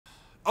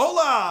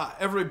Hola,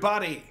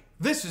 everybody!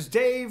 This is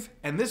Dave,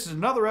 and this is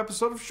another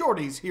episode of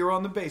Shorties here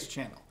on the Bass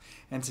Channel.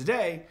 And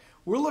today,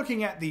 we're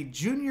looking at the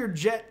Junior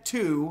Jet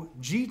 2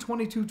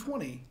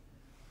 G2220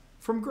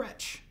 from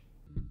Gretsch.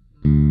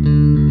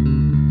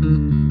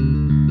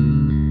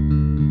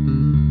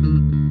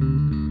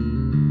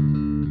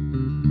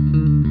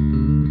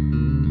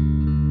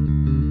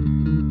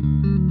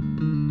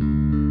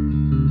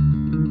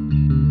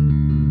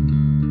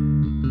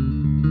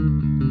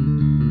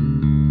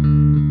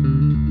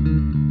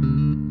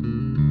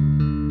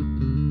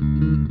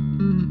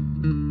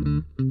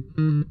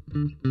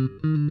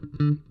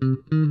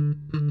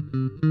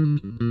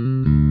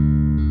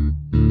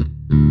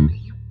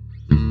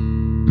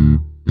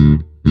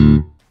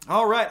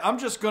 All right, I'm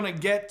just gonna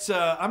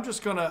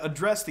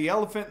address the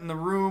elephant in the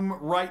room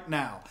right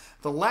now.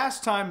 The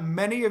last time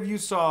many of you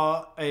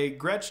saw a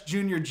Gretsch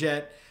Junior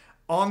Jet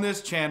on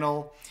this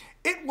channel,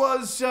 it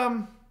was,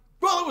 it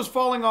was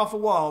falling off a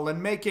wall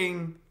and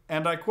making,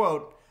 and I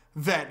quote,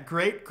 that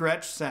great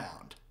Gretsch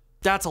sound.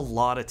 That's a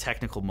lot of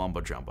technical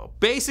mumbo jumbo.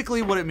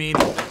 Basically what it means.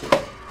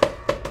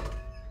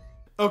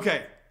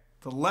 Okay,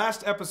 the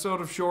last episode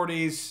of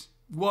Shorties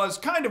was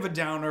kind of a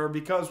downer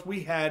because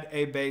we had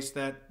a bass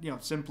that,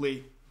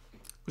 simply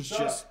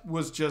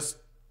was just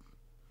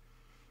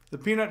the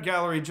peanut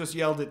gallery just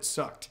yelled it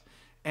sucked.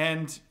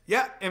 And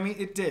yeah, I mean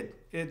it did.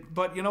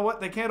 But you know what?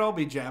 They can't all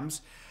be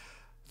gems.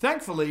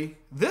 Thankfully,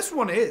 this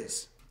one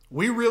is.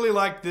 We really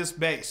like this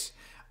bass.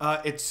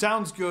 It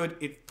sounds good,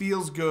 it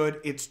feels good.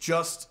 It's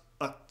just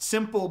a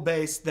simple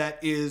bass that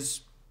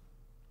is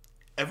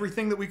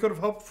everything that we could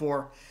have hoped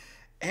for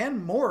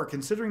and more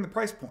considering the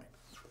price point.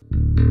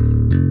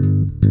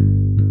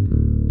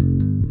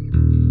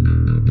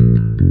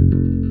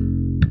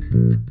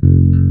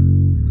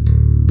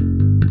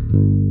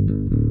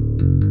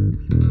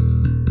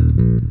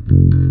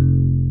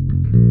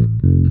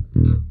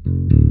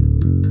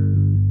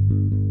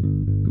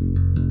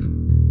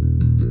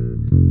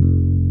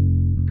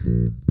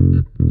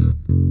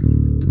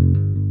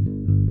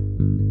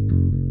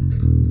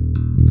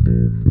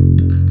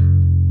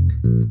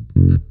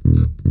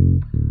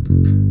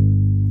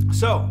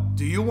 So,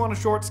 do you want a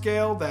short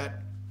scale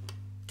that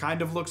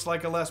kind of looks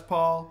like a Les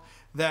Paul,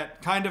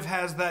 that kind of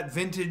has that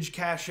vintage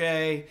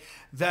cachet,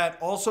 that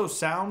also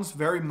sounds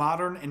very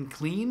modern and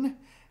clean?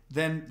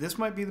 Then this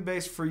might be the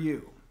bass for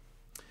you.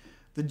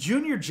 The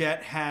Junior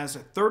Jet has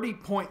a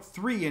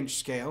 30.3 inch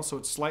scale, so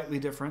it's slightly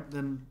different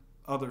than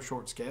other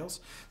short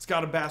scales. It's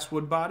got a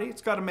basswood body,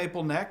 it's got a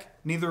maple neck.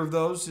 Neither of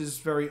those is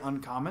very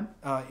uncommon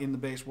in the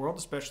bass world,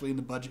 especially in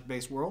the budget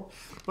bass world.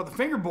 But the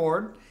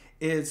fingerboard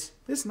is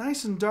this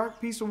nice and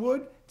dark piece of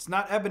wood. It's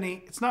not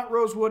ebony, it's not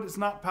rosewood, it's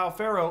not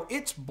palfaro,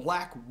 it's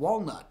black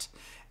walnut.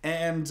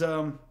 And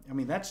I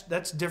mean,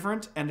 that's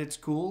different and it's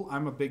cool.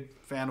 I'm a big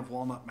fan of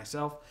walnut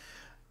myself.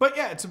 But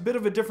yeah, it's a bit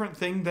of a different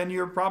thing than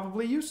you're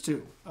probably used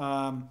to.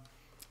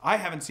 I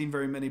haven't seen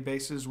very many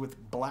basses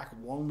with black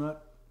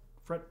walnut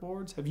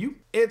fretboards. Have you?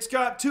 It's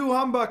got two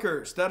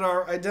humbuckers that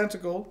are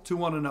identical to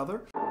one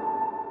another.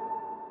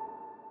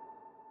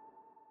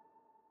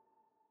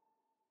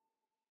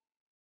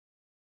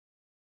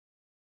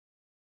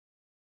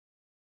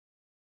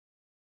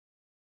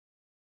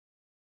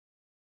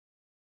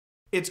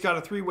 It's got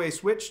a three-way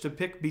switch to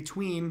pick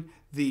between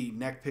the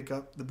neck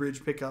pickup, the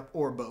bridge pickup,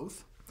 or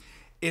both.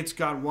 It's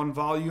got one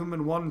volume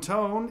and one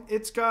tone.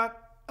 It's got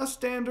a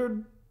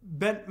standard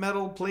bent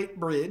metal plate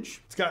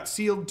bridge. It's got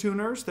sealed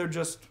tuners. They're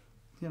just,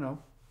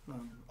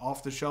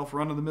 off-the-shelf,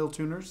 run-of-the-mill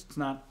tuners. It's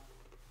not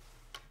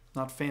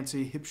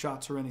fancy hip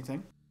shots or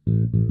anything.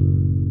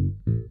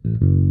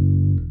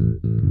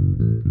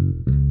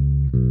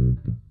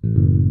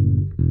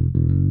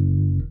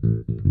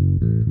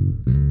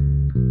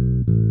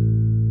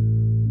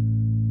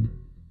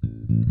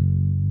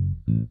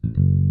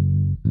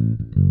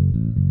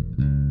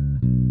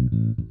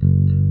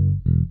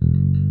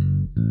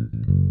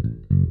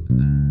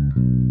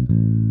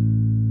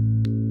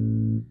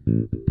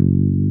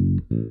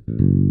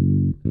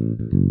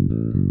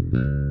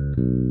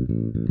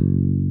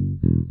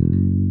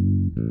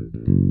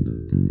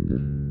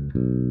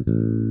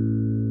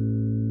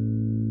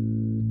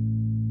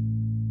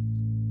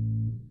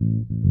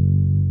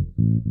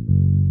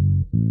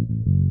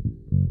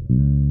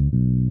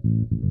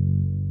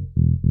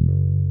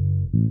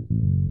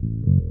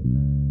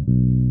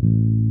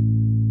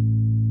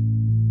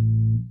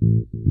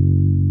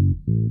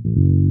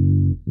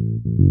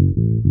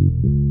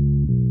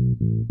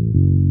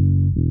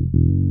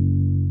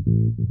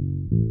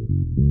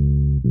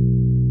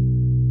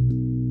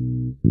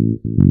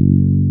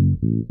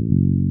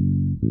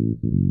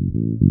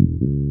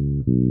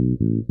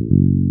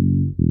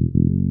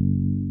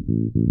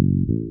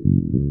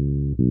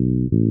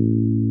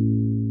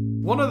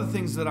 One of the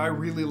things that I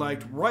really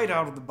liked right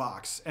out of the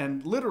box,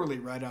 and literally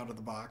right out of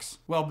the box,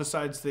 well,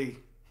 besides the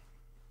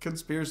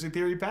conspiracy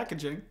theory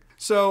packaging.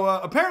 So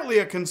apparently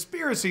a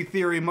conspiracy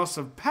theory must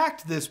have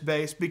packed this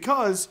bass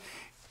because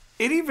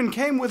it even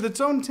came with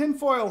its own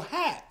tinfoil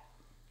hat.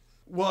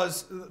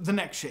 was the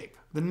neck shape.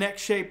 The neck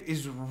shape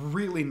is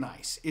really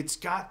nice. It's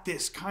got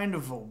this kind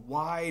of a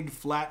wide,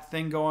 flat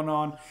thing going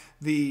on.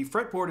 The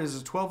fretboard is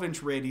a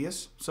 12-inch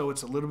radius, so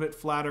it's a little bit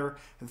flatter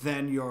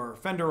than your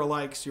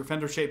Fender-alikes, your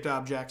Fender-shaped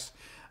objects.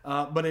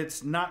 But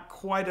it's not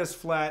quite as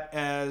flat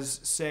as,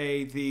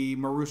 say, the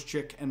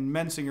Maruschik and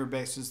Mensinger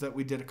basses that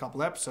we did a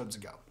couple episodes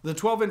ago. The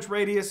 12-inch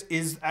radius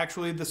is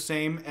actually the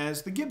same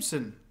as the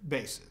Gibson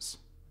basses.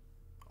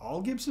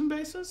 All Gibson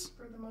basses?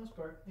 For the most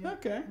part. Yeah.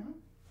 Okay.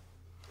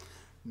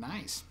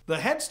 Nice. The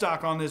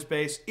headstock on this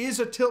bass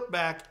is a tilt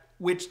back,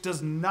 which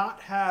does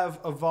not have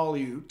a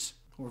volute,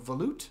 or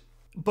volute,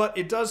 but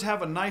it does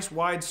have a nice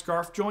wide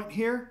scarf joint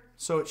here,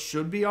 so it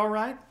should be all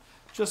right.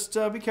 Just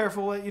be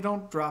careful that you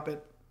don't drop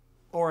it,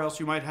 or else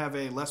you might have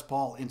a Les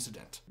Paul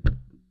incident.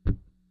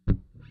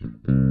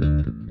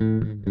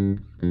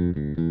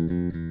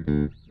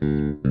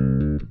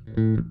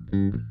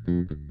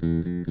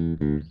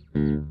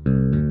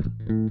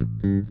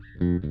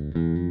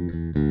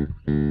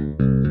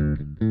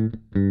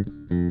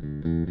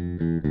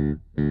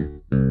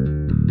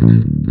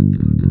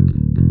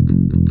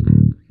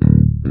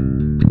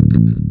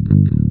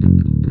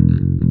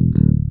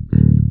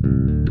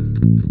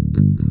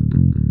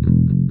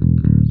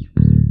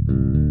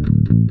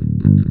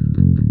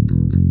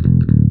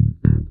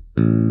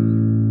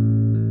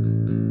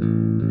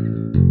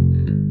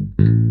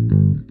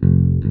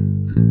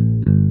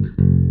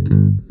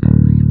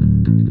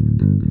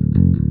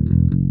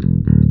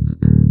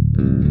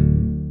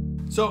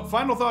 So,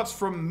 final thoughts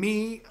from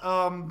me.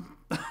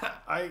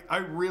 I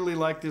really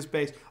like this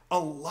bass a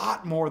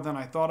lot more than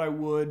I thought I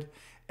would.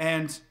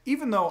 And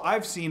even though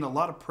I've seen a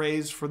lot of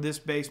praise for this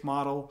bass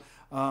model,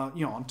 on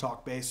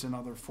TalkBass and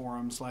other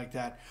forums like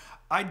that,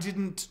 I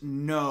didn't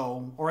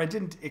know, or I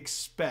didn't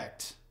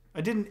expect,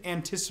 I didn't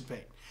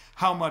anticipate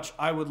how much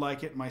I would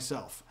like it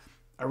myself.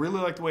 I really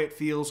like the way it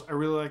feels. I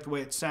really like the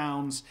way it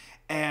sounds.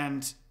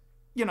 And,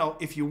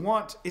 if you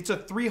want, it's a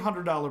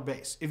 $300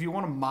 bass. If you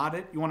want to mod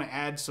it, you want to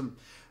add some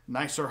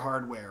nicer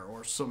hardware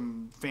or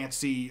some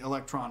fancy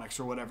electronics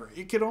or whatever,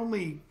 it could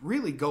only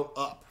really go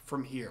up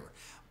from here.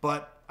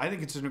 But I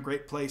think it's in a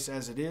great place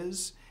as it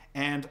is,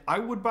 and I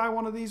would buy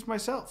one of these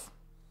myself.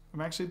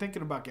 I'm actually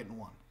thinking about getting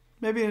one.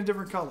 Maybe in a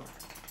different color.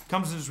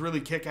 Comes in this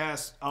really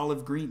kick-ass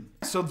olive green.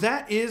 So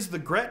that is the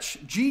Gretsch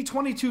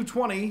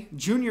G2220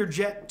 Junior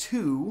Jet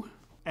 2,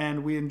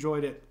 and we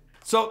enjoyed it.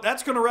 So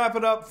that's going to wrap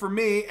it up for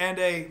me and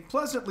a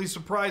pleasantly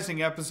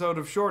surprising episode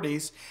of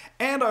Shorties.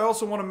 And I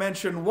also want to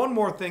mention one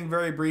more thing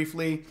very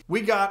briefly.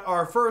 We got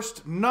our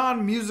first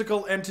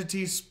non-musical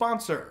entity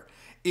sponsor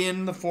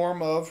in the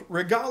form of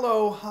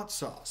Regalo Hot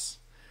Sauce.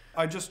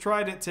 I just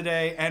tried it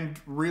today and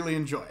really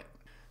enjoy it.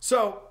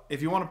 So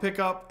if you want to pick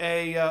up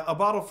a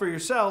bottle for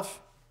yourself,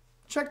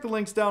 check the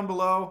links down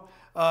below,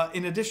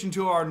 in addition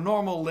to our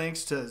normal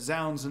links to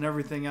Zounds and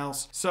everything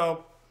else.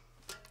 So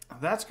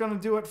that's going to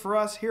do it for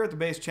us here at the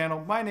Bass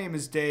Channel. My name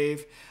is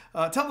Dave.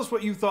 Tell us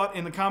what you thought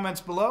in the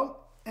comments below,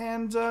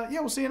 and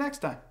we'll see you next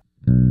time.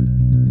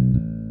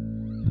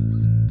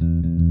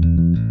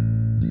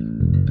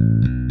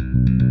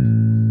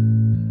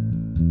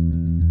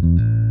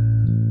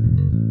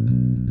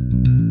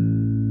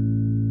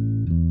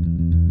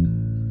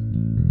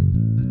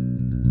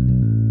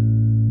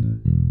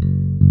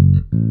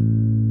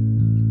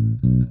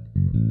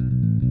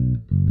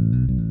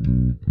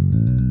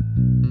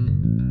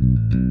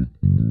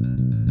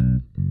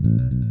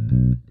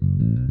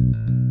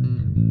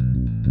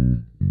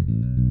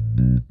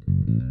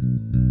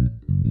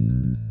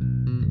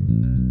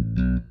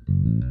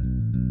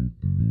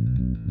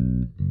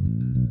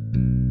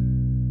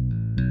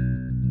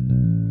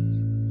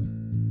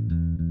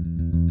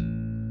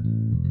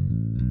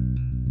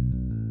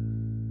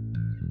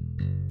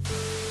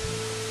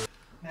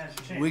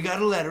 We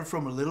got a letter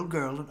from a little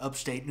girl in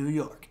upstate New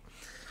York.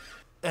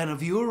 And a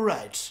viewer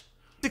writes,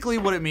 Basically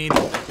what it means.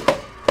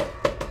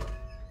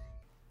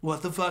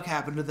 what the fuck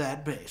happened to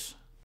that bass?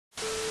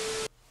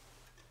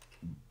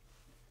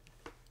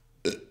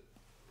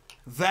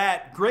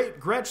 That great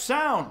Gretsch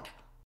sound.